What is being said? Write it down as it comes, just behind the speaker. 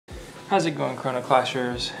How's it going, Chrono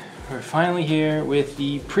Clashers? We're finally here with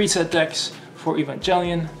the preset decks for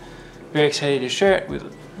Evangelion. Very excited to share it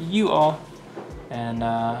with you all. And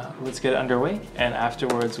let's get it underway. And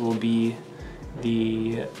afterwards will be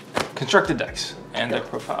the constructed decks and deck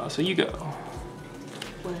profile. So you go.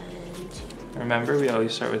 Remember, we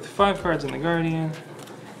always start with 5 cards in the Guardian,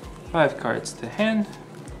 5 cards to hand.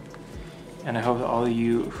 And I hope that all of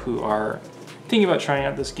you who are thinking about trying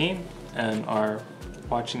out this game and are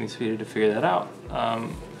watching this video to figure that out,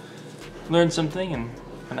 learn something and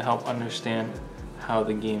kind of help understand how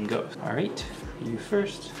the game goes. All right, you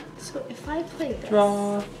first. So if I play this,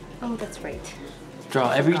 draw. Oh, that's right.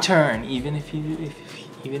 Draw every turn, even if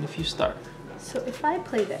you start. So if I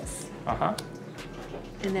play this, and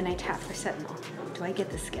then I tap for Sentinel, do I get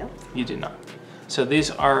the skill? You do not. So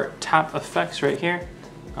these are tap effects right here.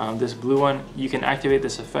 This blue one, you can activate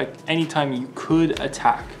this effect anytime you could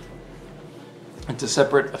attack. It's a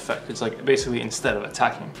separate effect. It's like basically instead of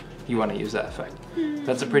attacking, you want to use that effect.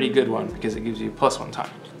 That's a pretty good one because it gives you +1 time.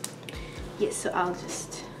 Yes, so I'll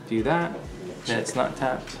just do that. Then it's not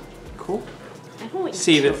tapped. Cool. I don't want you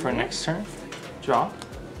Save to it for next turn. Draw.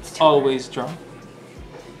 It's Always draw.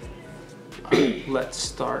 Let's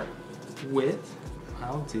start with,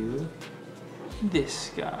 I'll do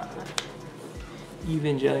this guy.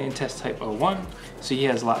 Evangelion Test Type 01. So he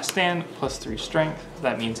has Last Stand, +3 strength.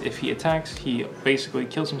 That means if he attacks, he basically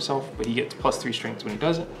kills himself, but he gets +3 strength when he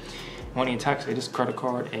does it. When he attacks, I discard a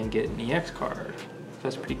card and get an EX card.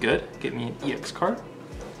 That's pretty good. Get me an EX card.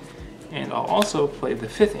 And I'll also play the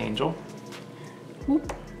 5th Angel.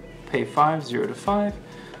 Whoop. Pay 5, 0 to 5,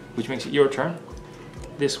 which makes it your turn.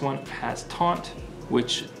 This one has Taunt,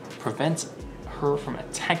 which prevents her from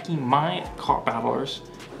attacking my battlers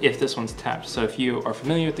if this one's tapped. So if you are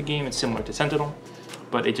familiar with the game, it's similar to Sentinel,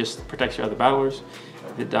 but it just protects your other battlers.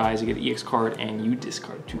 If it dies, you get an EX card and you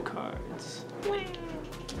discard 2 cards.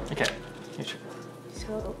 Okay, your turn.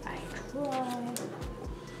 So I draw.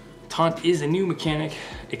 Taunt is a new mechanic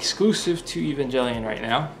exclusive to Evangelion right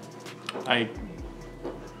now. I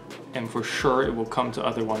am for sure it will come to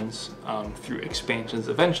other ones through expansions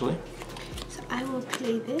eventually. So I will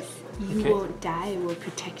play this. You won't die, I will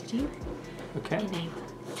protect you. Okay. And I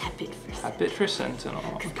will tap it for Sentinel. Tap it for Sentinel.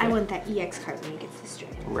 Because I want that EX card when it gets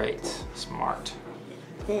destroyed. Right, smart.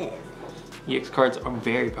 Then EX cards are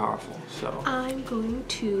very powerful, so. I'm going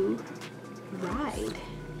to ride.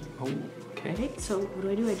 Oh, okay. Right, so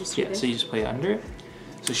what do? I just do this? So you just play under it.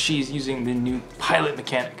 So she's using the new pilot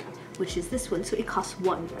mechanic. Which is this one, so it costs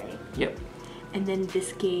 1, right? Yep. And then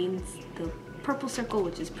this gains the purple circle,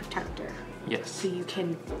 which is protector. Yes. So you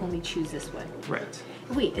can only choose this one. Right.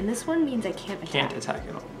 Wait, and this one means I can't attack. Can't attack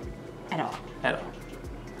at all. At all. At all.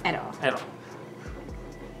 At all. At all.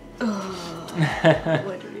 Ugh.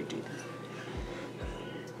 Why did we do this?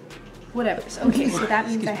 Whatever. So, okay, so that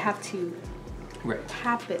means I have to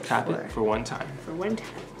tap it for 1 time. For 1 time.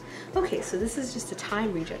 Okay, so this is just a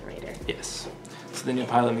time regenerator. Yes. So the new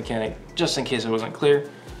pilot mechanic, just in case it wasn't clear,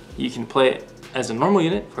 you can play it as a normal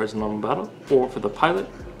unit for its normal battle, or for the pilot.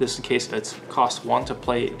 This in case it's cost 1 to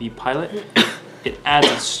play the pilot. It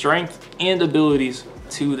adds strength and abilities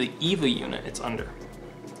to the EVA unit it's under.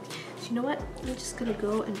 So you know what? I'm just gonna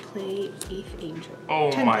go and play 8th Angel.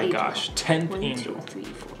 Oh my gosh, 10th 1, Angel. 2, 3,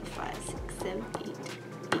 4, 5, 6, 7, 8.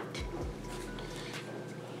 8.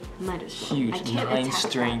 Might as well. Huge, 9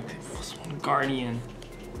 strength, +1 Guardian,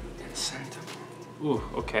 and Sentinel. Ooh,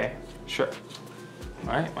 okay, sure.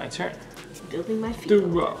 All right, my turn. Building my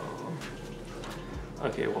field. Draw.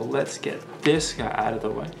 Okay, well let's get this guy out of the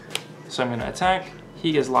way. So I'm gonna attack.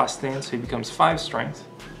 He gets Last Stand, so he becomes 5 strength,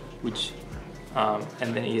 which, and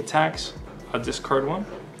then he attacks. I'll discard 1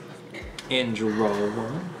 and draw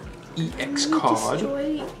 1 EX card.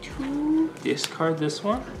 Destroy 2. Discard this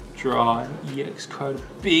one. Draw an EX card,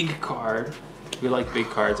 big card. We like big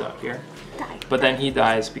cards out here. But then he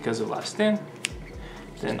dies because of Last Stand.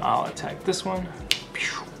 Then I'll attack this one.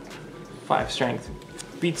 5 strength.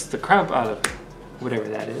 Beats the crap out of whatever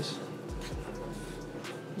that is.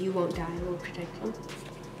 You won't die, I will protect you.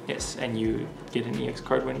 Yes, and you get an EX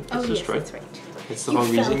card when it's destroyed. Yes, that's right. That's the whole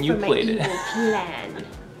reason you played it. Plan.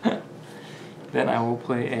 Then I will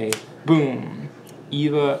play a boom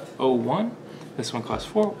EVA01. This one costs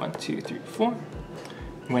 4. 1, 2, 3, 4.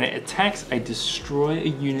 When it attacks, I destroy a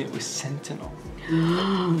unit with Sentinel.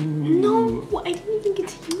 No, I didn't even get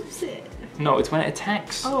to use it. No, it's when it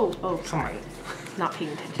attacks. Oh, sorry. Not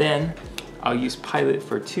paying attention. Then I'll use pilot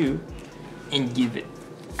for 2 and give it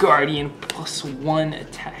Guardian +1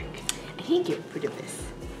 attack. I can get rid of this.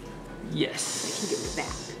 Yes. I can get rid of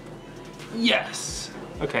that. Yes.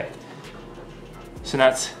 Okay. So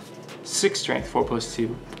that's 6 strength, 4 plus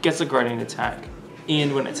 2, gets a guardian attack,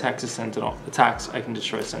 and when it attacks a sentinel, I can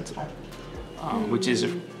destroy sentinel, which is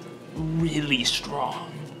really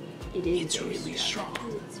strong. It's really strong.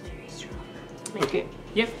 It's very strong. Okay.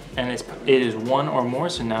 Yep. And it is 1 or more,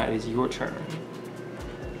 so now it is your turn.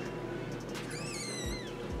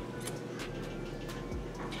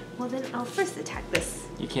 Well, then I'll first attack this.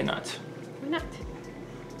 You cannot. Why not?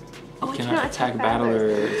 You cannot attack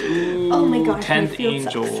battlers. Ooh, Oh my gosh, 10th my field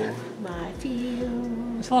Angel. sucks. My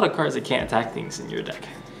field. There's a lot of cards that can't attack things in your deck.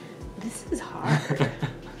 This is hard.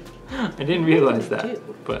 I didn't realize What do that, you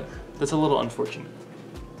do? but that's a little unfortunate.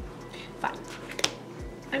 Fine.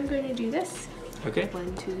 I'm going to do this. Okay.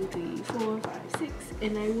 1, 2, 3, 4, 5, 6,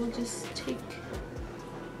 and I will just take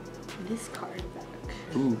this card back.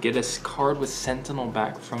 Ooh, get a card with Sentinel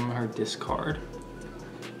back from her discard.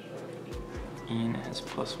 And it has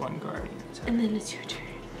 +1 guardian attack. And then it's your turn.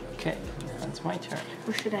 Okay, that's my turn.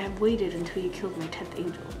 Or should I have waited until you killed my 10th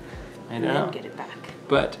angel? I And don't know. then get it back.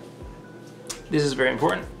 But this is very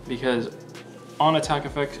important because on attack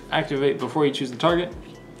effects activate before you choose the target.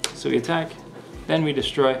 So we attack, then we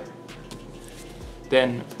destroy,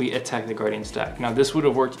 then we attack the guardian stack. Now this would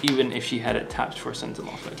have worked even if she had it tapped for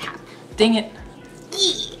sentinel effect. Dang it!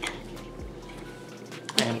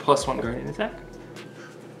 And +1 guardian attack.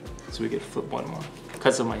 So we get flip 1 more.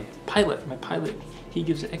 Because of my pilot, he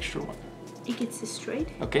gives an extra 1. It gets destroyed.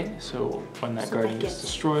 Okay, so when that So guardian that gets gets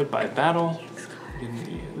destroyed by battle, EX card.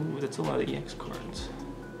 ooh, that's a lot of EX cards.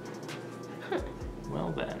 Huh.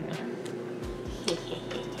 Well then,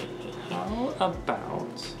 how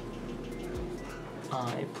about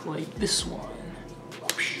I play this one?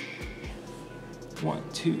 1,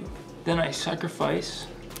 2. Then I sacrifice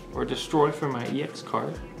or destroy for my EX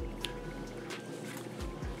card.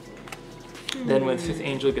 Then when 5th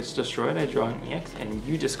Angel gets destroyed, I draw an EX and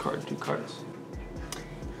you discard 2 cards.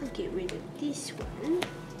 I'll get rid of this one.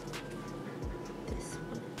 This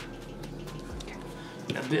one.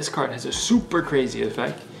 Now this card has a super crazy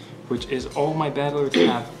effect, which is all my battlers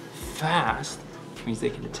have fast, which means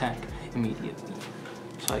they can attack immediately.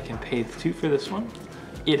 So I can pay 2 for this one.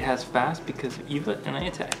 It has fast because of EVA, and I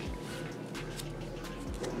attack.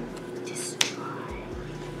 Destroy.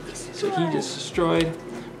 So he gets destroyed,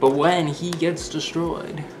 but when he gets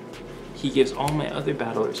destroyed, he gives all my other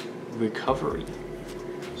battlers recovery.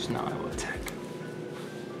 So now I will attack.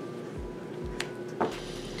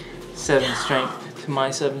 7 strength to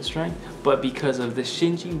my 7 strength, but because of the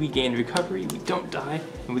Shinji, we gain recovery, we don't die,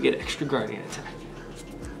 and we get extra guardian attack.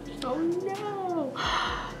 Oh no!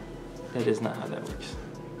 That is not how that works.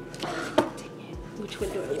 Which one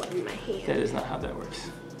do I want in my hand? That is not how that works.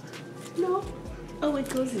 No. Oh, it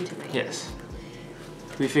goes into my hand. Yes.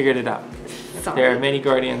 We figured it out. Sorry. There are many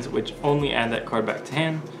guardians which only add that card back to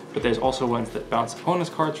hand, but there's also ones that bounce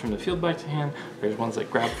opponent's cards from the field back to hand. There's ones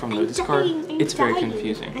that grab from the discard. It's very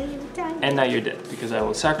confusing. I am dying. And now you're dead because I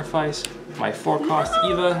will sacrifice my 4-cost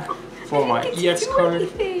EVA for my didn't get to EX do card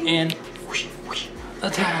anything. and whoosh, whoosh,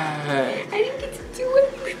 attack. I didn't get to do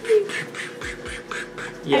anything.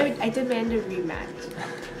 Yeah, I demand a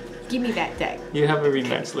rematch. Give me that deck. you have a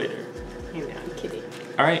rematch later. I know, I'm kidding.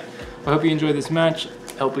 All right, I hope you enjoyed this match.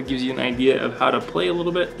 I hope it gives you an idea of how to play a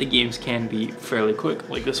little bit. The games can be fairly quick,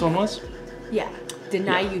 like this one was. Yeah,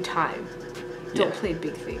 deny Yeah. you time. Don't Yeah. play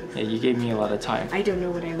big things. Yeah, you gave me a lot of time. I don't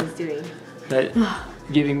know what I was doing. That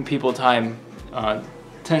giving people time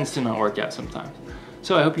tends to not work out sometimes.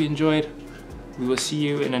 So I hope you enjoyed. We will see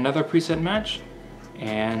you in another preset match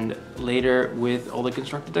and later with all the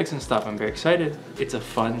constructed decks and stuff. I'm very excited. It's a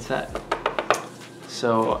fun set.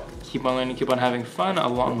 So keep on learning, keep on having fun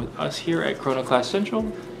along with us here at Chrono Clash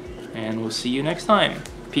Central, and we'll see you next time.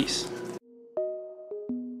 Peace.